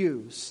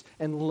abuse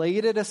and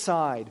laid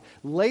aside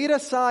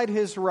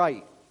his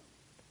right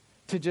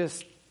to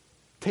just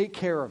take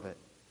care of it,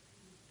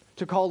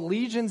 to call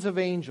legions of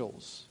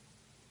angels,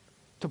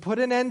 to put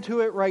an end to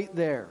it right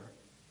there,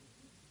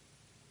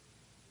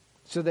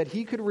 so that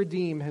he could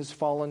redeem his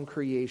fallen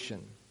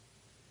creation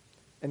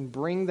and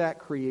bring that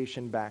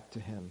creation back to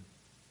him.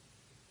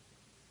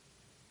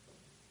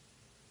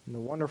 And the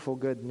wonderful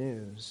good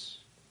news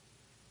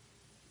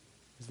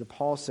is that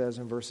Paul says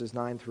in verses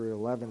 9 through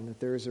 11 that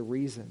there is a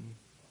reason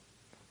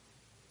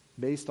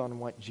based on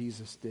what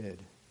Jesus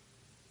did.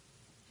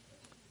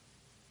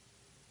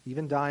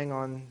 Even dying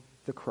on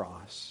the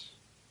cross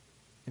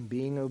and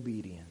being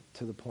obedient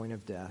to the point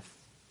of death,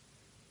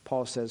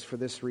 Paul says, for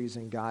this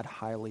reason God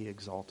highly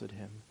exalted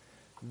him.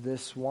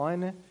 This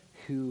one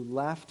who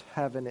left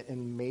heaven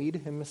and made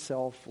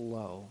himself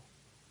low,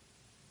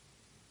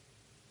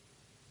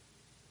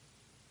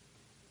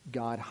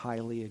 God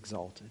highly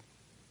exalted.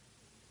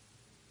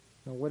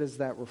 Now, what is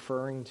that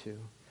referring to?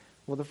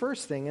 Well, the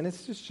first thing, and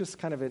it's just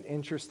kind of an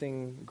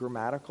interesting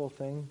grammatical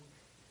thing,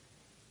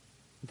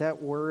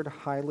 that word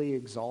highly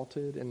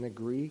exalted in the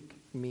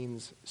Greek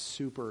means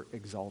super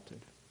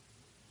exalted,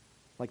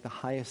 like the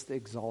highest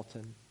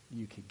exalted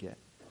you could get.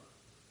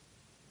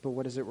 But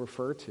what does it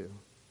refer to?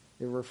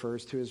 It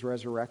refers to his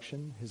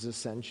resurrection, his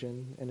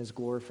ascension, and his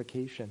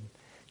glorification.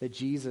 That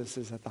Jesus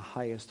is at the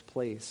highest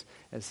place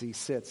as he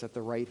sits at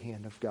the right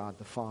hand of God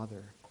the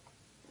Father.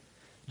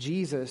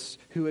 Jesus,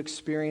 who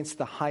experienced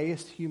the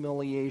highest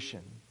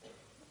humiliation,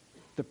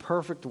 the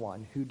perfect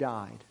one who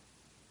died,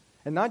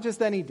 and not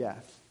just any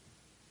death,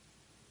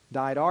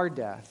 died our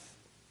death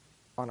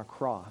on a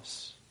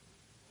cross,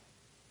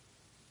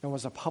 and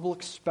was a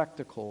public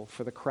spectacle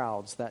for the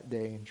crowds that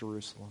day in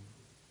Jerusalem,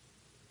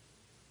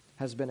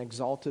 has been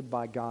exalted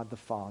by God the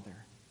Father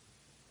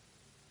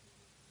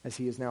as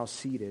he is now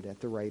seated at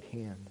the right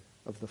hand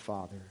of the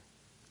Father.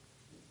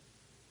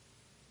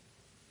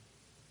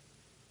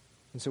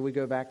 And so we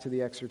go back to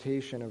the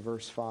exhortation of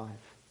verse 5.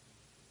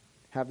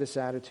 Have this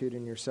attitude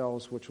in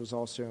yourselves, which was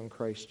also in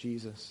Christ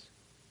Jesus.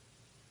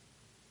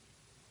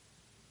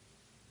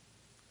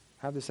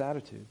 Have this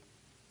attitude.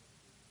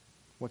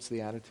 What's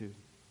the attitude?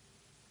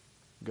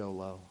 Go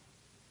low.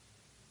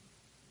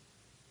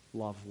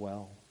 Love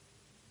well.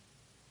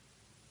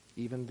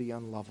 Even the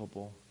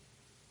unlovable.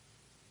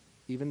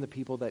 Even the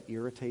people that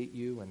irritate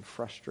you and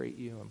frustrate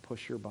you and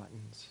push your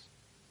buttons.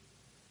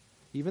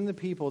 Even the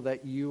people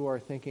that you are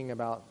thinking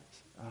about,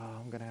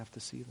 I'm going to have to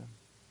see them.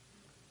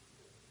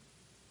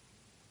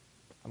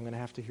 I'm going to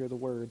have to hear the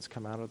words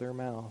come out of their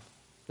mouth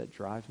that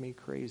drive me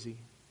crazy.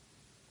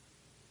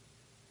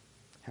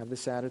 Have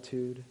this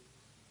attitude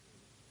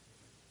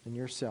in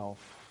yourself,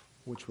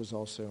 which was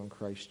also in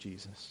Christ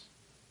Jesus.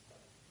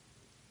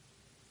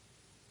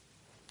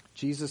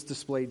 Jesus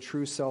displayed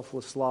true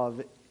selfless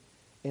love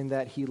in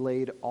that he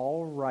laid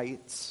all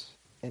rights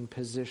and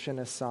position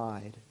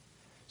aside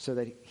so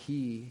that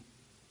he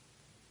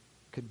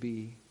could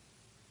be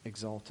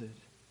exalted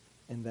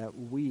and that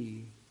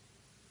we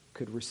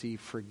could receive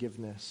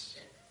forgiveness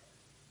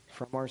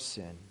from our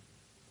sin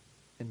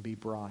and be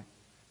brought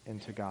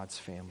into God's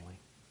family.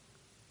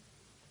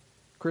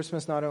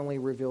 Christmas not only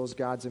reveals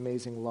God's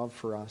amazing love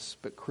for us,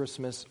 but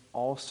Christmas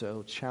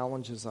also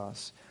challenges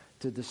us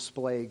to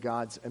display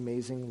God's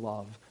amazing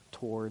love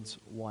towards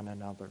one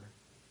another.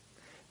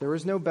 There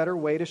is no better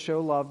way to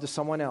show love to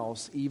someone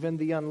else, even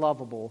the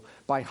unlovable,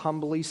 by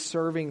humbly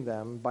serving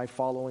them by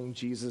following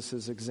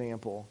Jesus'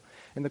 example.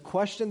 And the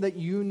question that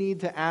you need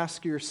to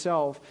ask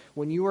yourself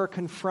when you are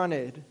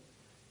confronted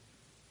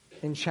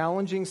in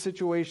challenging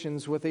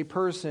situations with a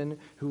person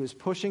who is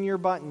pushing your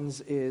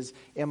buttons is,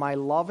 am I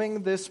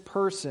loving this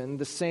person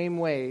the same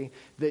way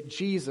that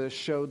Jesus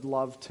showed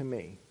love to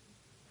me?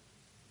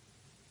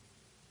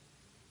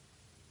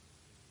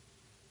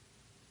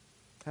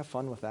 Have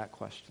fun with that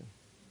question.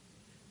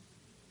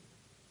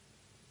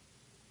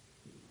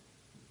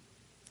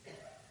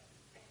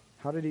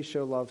 How did he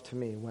show love to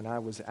me when I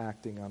was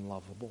acting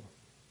unlovable?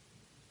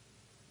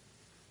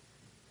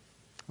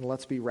 And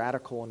let's be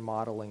radical in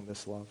modeling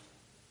this love,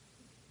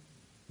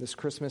 this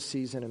Christmas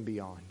season and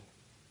beyond.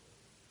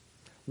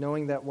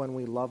 Knowing that when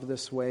we love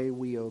this way,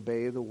 we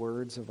obey the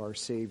words of our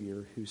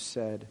Savior who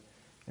said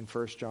in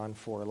 1 John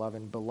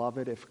 4:11,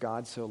 "Beloved, if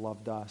God so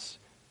loved us,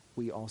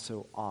 we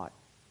also ought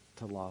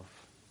to love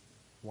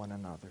one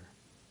another."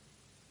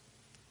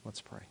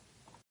 Let's pray.